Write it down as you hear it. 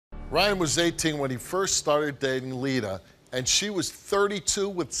Ryan was 18 when he first started dating Lita, and she was 32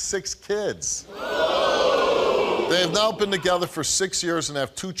 with 6 kids. They have now been together for 6 years and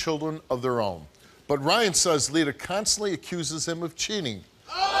have 2 children of their own. But Ryan says Lita constantly accuses him of cheating.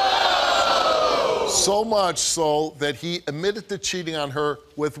 So much so that he admitted to cheating on her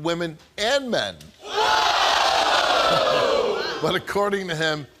with women and men. But according to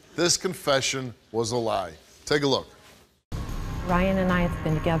him, this confession was a lie. Take a look. Ryan and I have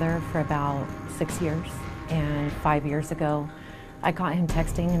been together for about 6 years, and 5 years ago, I caught him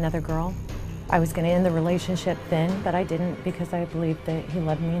texting another girl. I was going to end the relationship then, but I didn't because I believed that he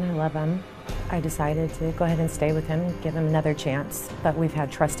loved me and I love him. I decided to go ahead and stay with him and give him another chance, but we've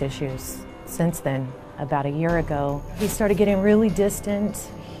had trust issues since then. About a year ago, he started getting really distant.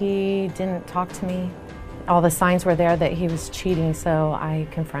 He didn't talk to me. All the signs were there that he was cheating, so I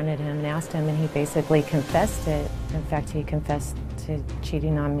confronted him and asked him, and he basically confessed it. In fact, he confessed to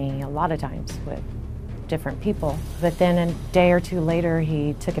cheating on me a lot of times with different people. But then a day or two later,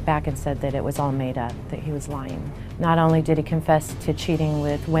 he took it back and said that it was all made up, that he was lying. Not only did he confess to cheating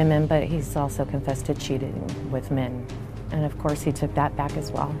with women, but he's also confessed to cheating with men. And of course, he took that back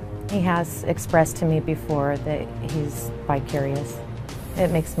as well. He has expressed to me before that he's vicarious. It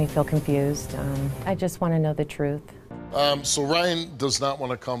makes me feel confused. I just want to know the truth. So Ryan does not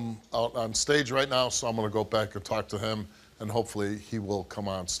want to come out on stage right now, so I'm going to go back and talk to him, and hopefully he will come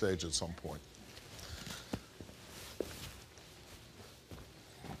on stage at some point.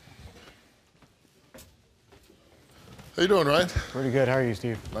 How you doing, Ryan? Pretty good. How are you,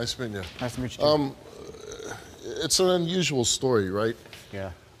 Steve? Nice meeting you. Nice to meet you, too. It's an unusual story, right?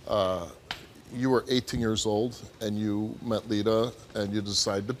 Yeah. You were 18 years old, and you met Lita, and you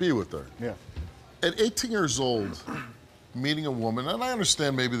decided to be with her. Yeah. At 18 years old, meeting a woman, and I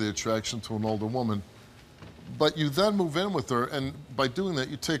understand maybe the attraction to an older woman, but you then move in with her, and by doing that,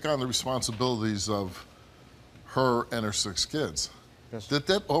 you take on the responsibilities of her and her 6 kids. Yes. Did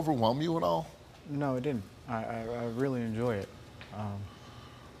that overwhelm you at all? No, it didn't. I really enjoy it.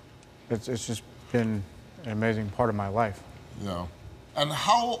 It's just been an amazing part of my life. Yeah. And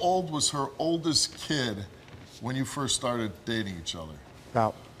how old was her oldest kid when you first started dating each other?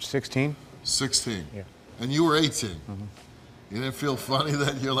 About 16. 16? Yeah. And you were 18? Mm-hmm. You didn't feel funny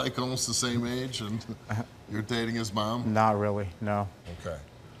that you're like almost the same age and you're dating his mom? Not really, no. Okay.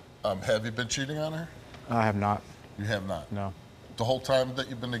 Have you been cheating on her? I have not. You have not? No. The whole time that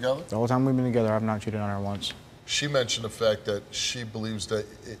you've been together? The whole time we've been together, I've not cheated on her once. She mentioned the fact that she believes that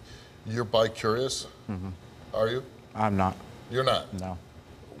you're bi-curious. Mm-hmm. Are you? I'm not. You're not? No.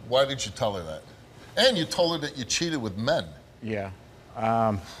 Why did you tell her that? And you told her that you cheated with men. Yeah.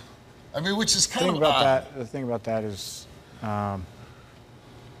 I mean, which is kind of odd. The thing about that is,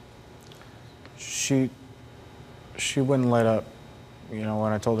 she wouldn't let up. You know,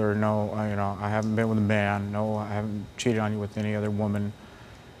 when I told her, no, you know, I haven't been with a man, no, I haven't cheated on you with any other woman,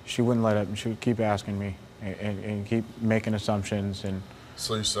 she wouldn't let up, and she would keep asking me and keep making assumptions. And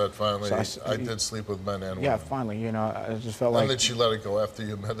so you said, finally, I did sleep with men and women. Yeah, finally, you know, I just felt like... And then she let it go after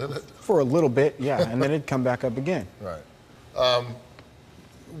you admitted it? For a little bit, yeah, and then it'd come back up again. Right.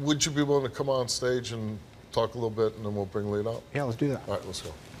 Would you be willing to come on stage and talk a little bit, and then we'll bring Lita up? Yeah, let's do that. All right, let's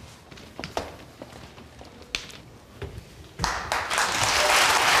go.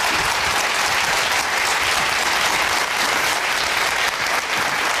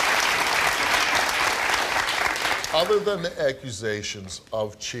 Other than the accusations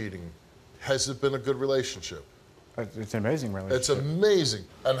of cheating, has it been a good relationship? It's an amazing relationship. It's amazing.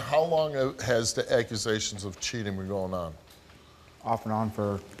 And how long has the accusations of cheating been going on? Off and on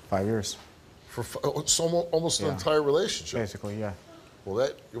for 5 years. It's almost an entire relationship? Basically, yeah.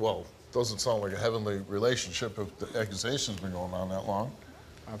 Well, doesn't sound like a heavenly relationship if the accusations been going on that long.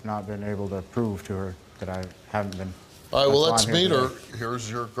 I've not been able to prove to her that I haven't been. All right, well, let's meet her. Here's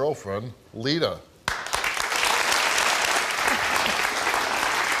your girlfriend, Lita.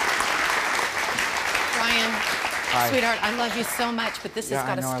 Hi. Sweetheart, I love you so much, but this has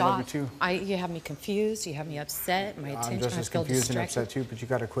got to stop. I love you too. You have me confused. You have me upset. My attention. I'm just as confused and upset too. But you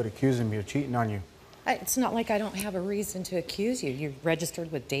got to quit accusing me of cheating on you. It's not like I don't have a reason to accuse you. You're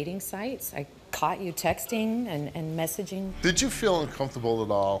registered with dating sites. I caught you texting and messaging. Did you feel uncomfortable at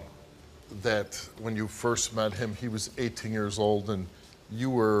all that when you first met him, he was 18 years old and you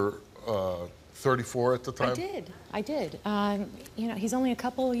were 34 at the time? I did. You know, he's only a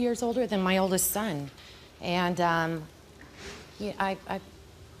couple of years older than my oldest son. And yeah, I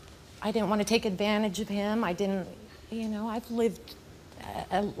didn't want to take advantage of him. I didn't, you know, I've lived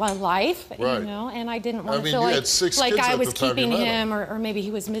a life, right. You know, and I didn't want to feel like I was keeping him or maybe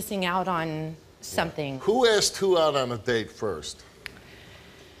he was missing out on something. Who asked who out on a date first?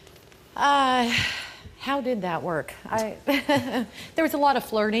 How did that work? There was a lot of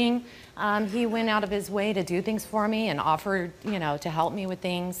flirting. He went out of his way to do things for me and offered, you know, to help me with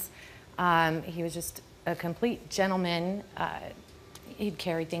things. He was just a complete gentleman. He'd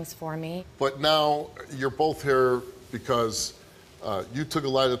carry things for me. But now you're both here because you took a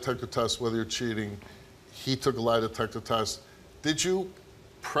lie detector test, whether you're cheating. He took a lie detector test. Did you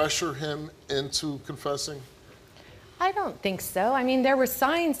pressure him into confessing? I don't think so. I mean, there were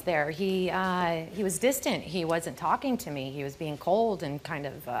signs there. He was distant. He wasn't talking to me. He was being cold and kind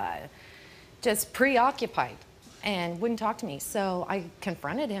of just preoccupied and wouldn't talk to me. So I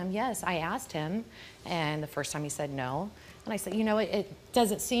confronted him, yes. I asked him, and the first time he said no. And I said, you know, it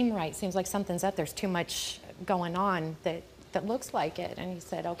doesn't seem right. Seems like something's up. There's too much going on that looks like it. And he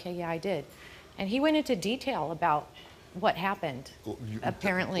said, okay, yeah, I did. And he went into detail about what happened,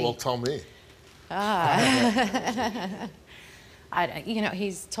 apparently. Well, tell me. You know,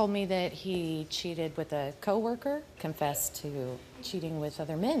 he's told me that he cheated with a coworker, confessed to cheating with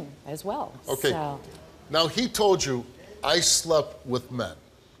other men as well. Okay. So, now he told you, I slept with men.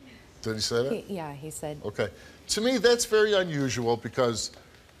 Did he say that? yeah, he said. Okay. To me, that's very unusual because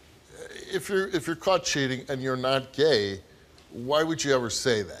if you're caught cheating and you're not gay, why would you ever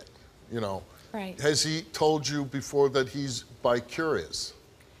say that? You know. Right. Has he told you before that he's bi-curious?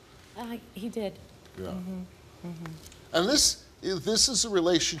 He did. Yeah. And this is a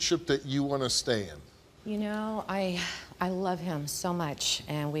relationship that you want to stay in. You know, I love him so much,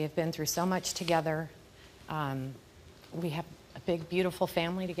 and we have been through so much together. We have a big, beautiful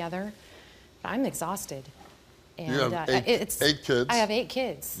family together. I'm exhausted. And, you have eight kids? I have 8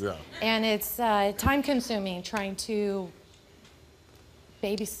 kids. Yeah. And it's time-consuming trying to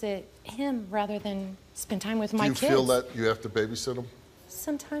babysit him rather than spend time with my kids. Do you feel that you have to babysit him?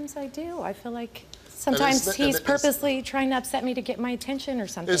 Sometimes I do. I feel like sometimes he's purposely trying to upset me to get my attention or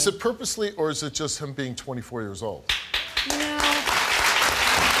something. Is it purposely, or is it just him being 24 years old? You know,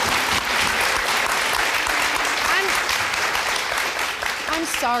 I'm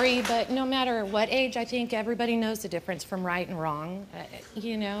sorry, but no matter what age, I think everybody knows the difference from right and wrong,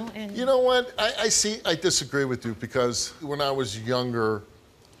 you know? And you know what? I disagree with you because when I was younger,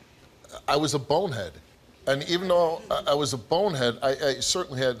 I was a bonehead. And even though I was a bonehead, I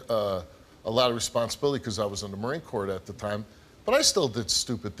certainly had a lot of responsibility because I was in the Marine Corps at the time. But I still did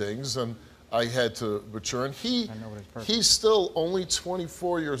stupid things, and I had to mature. And he's still only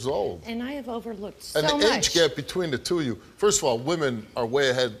 24 years old. And I have overlooked so much. And the age gap between the two of you, first of all, women are way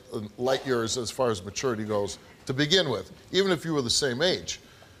ahead in light years as far as maturity goes to begin with, even if you were the same age.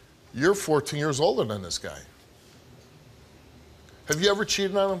 You're 14 years older than this guy. Have you ever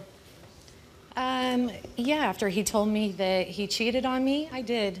cheated on him? Yeah, after he told me that he cheated on me, I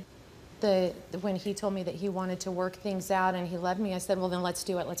did. When he told me that he wanted to work things out and he loved me, I said, well, then let's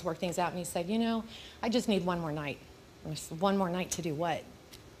do it. Let's work things out. And he said, you know, I just need one more night. I said, one more night to do what?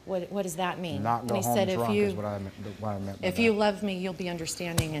 What does that mean? Not go and he home said, drunk is what I meant by if you love me, you'll be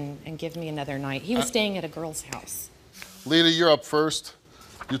understanding and give me another night. He was staying at a girl's house. Lita, you're up first.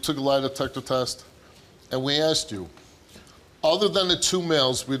 You took a lie detector test, and we asked you, other than the 2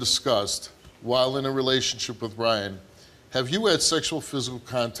 males we discussed while in a relationship with Ryan, have you had sexual physical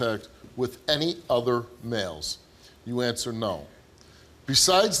contact with any other males? You answer no.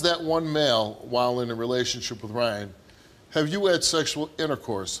 Besides that 1 male while in a relationship with Ryan, have you had sexual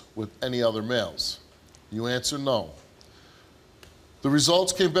intercourse with any other males? You answer no. The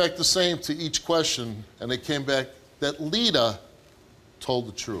results came back the same to each question, and they came back that Lita told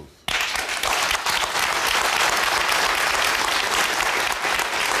the truth.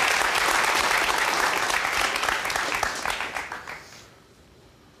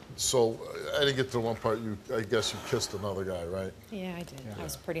 So I didn't get to the one part, I guess you kissed another guy, right? Yeah, I did. Yeah. I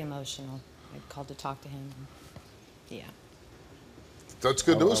was pretty emotional. I called to talk to him. Yeah. That's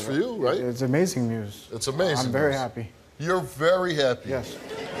good news for you, right? It's amazing news. It's amazing. I'm very happy. You're very happy. Yes.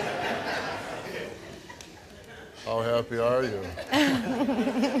 How happy are you?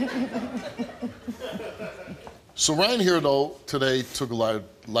 So Ryan here, though, today took a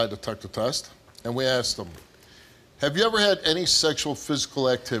lie detector test, and we asked him, have you ever had any sexual physical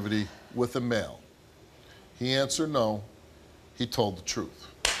activity with a male? He answered no. He told the truth.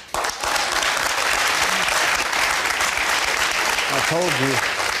 I told you.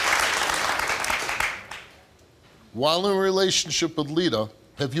 While in a relationship with Lita,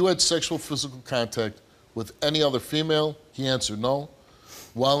 have you had sexual physical contact with any other female? He answered no.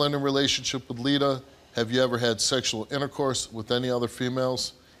 While in a relationship with Lita, have you ever had sexual intercourse with any other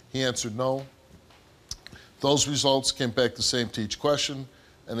females? He answered no. Those results came back the same to each question,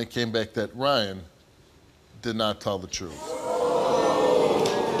 and it came back that Ryan did not tell the truth.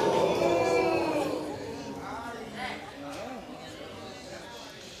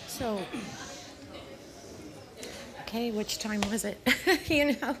 So, okay, which time was it?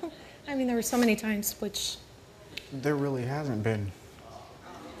 You know? I mean, there were so many times which... There really hasn't been.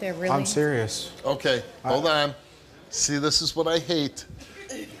 There really... I'm serious. Okay, hold on. See, this is what I hate.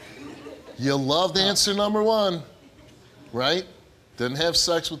 You loved answer number one, right? Didn't have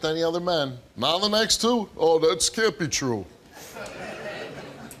sex with any other men. Now the next two, oh, that can't be true.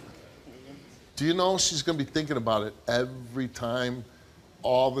 Do you know she's gonna be thinking about it every time,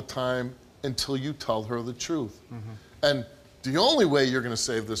 all the time, until you tell her the truth. And the only way you're gonna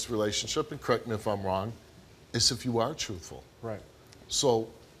save this relationship, and correct me if I'm wrong, is if you are truthful. Right. So,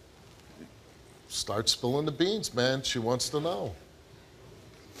 start spilling the beans, man. She wants to know.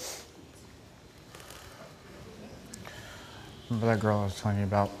 Remember that girl I was telling you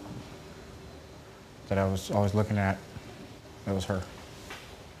about that I was always looking at? That was her.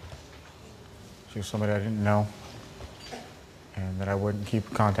 She was somebody I didn't know and that I wouldn't keep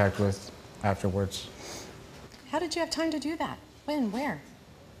contact with afterwards. How did you have time to do that? When? Where?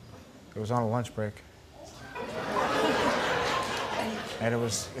 It was on a lunch break. And it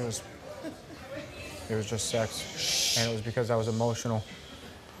was just sex. And it was because I was emotional.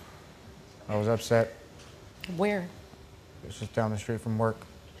 I was upset. Where? It was just down the street from work.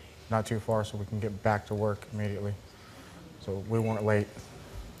 Not too far, so we can get back to work immediately. So we weren't late.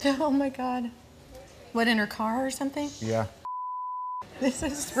 Oh my God. What, in her car or something? Yeah. This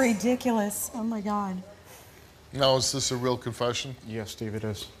is ridiculous. Oh my God. Now, is this a real confession? Yes, Steve, it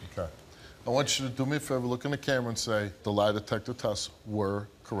is. Okay. I want you to do me a favor, look in the camera and say, the lie detector tests were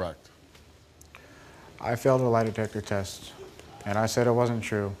correct. I failed a lie detector test, and I said it wasn't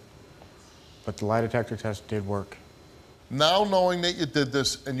true, but the lie detector test did work. Now, knowing that you did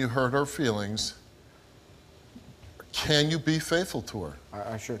this and you hurt her feelings, can you be faithful to her?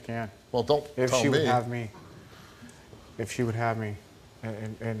 I sure can. Well, don't If tell she me. would have me, if she would have me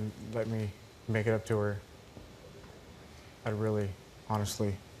and let me make it up to her, I'd really,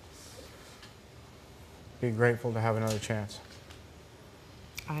 honestly, be grateful to have another chance.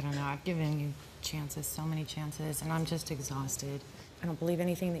 I don't know. I've given you chances, so many chances, and I'm just exhausted. I don't believe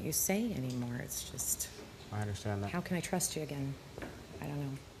anything that you say anymore. It's just... I understand that. How can I trust you again? I don't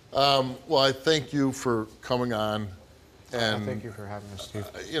know. Well, I thank you for coming on. And thank you for having us, Steve.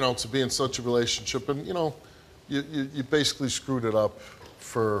 You know, to be in such a relationship, and you know, you basically screwed it up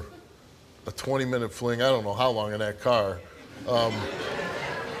for a 20-minute fling. I don't know how long in that car.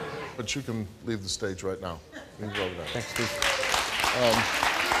 But you can leave the stage right now. You can go over there. Thanks, Steve.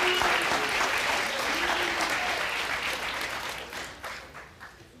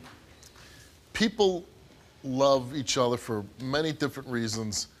 People love each other for many different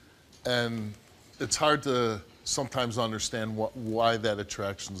reasons, and it's hard to sometimes understand why that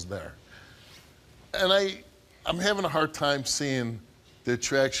attraction's there. And I'm having a hard time seeing the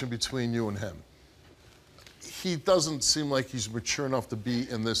attraction between you and him. He doesn't seem like he's mature enough to be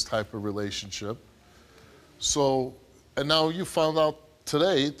in this type of relationship. So, and now you found out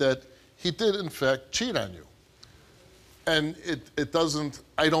today that he did in fact cheat on you. And it doesn't,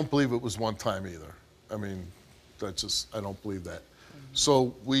 I don't believe it was one time either. I mean, that's just, I don't believe that.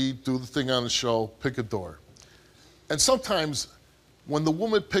 So we do the thing on the show, pick a door. And sometimes when the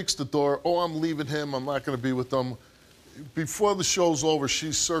woman picks the door, oh, I'm leaving him, I'm not gonna be with them, before the show's over,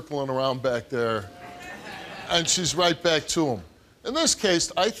 she's circling around back there and she's right back to him. In this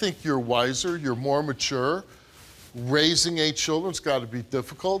case, I think you're wiser, you're more mature. Raising 8 children's gotta be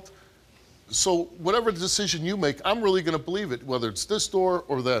difficult. So whatever decision you make, I'm really gonna believe it, whether it's this door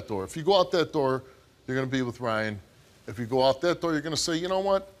or that door. If you go out that door, you're gonna be with Ryun. If you go out that door, you're gonna say, you know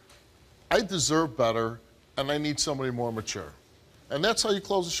what? I deserve better, and I need somebody more mature. And that's how you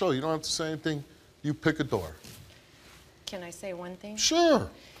close the show. You don't have to say anything. You pick a door. Can I say one thing? Sure.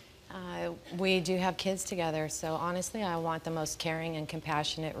 We do have kids together, so honestly, I want the most caring and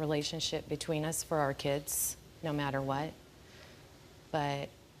compassionate relationship between us for our kids, no matter what. But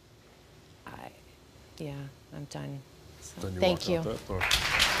yeah, I'm done. So, Then you thank walk you. out that door.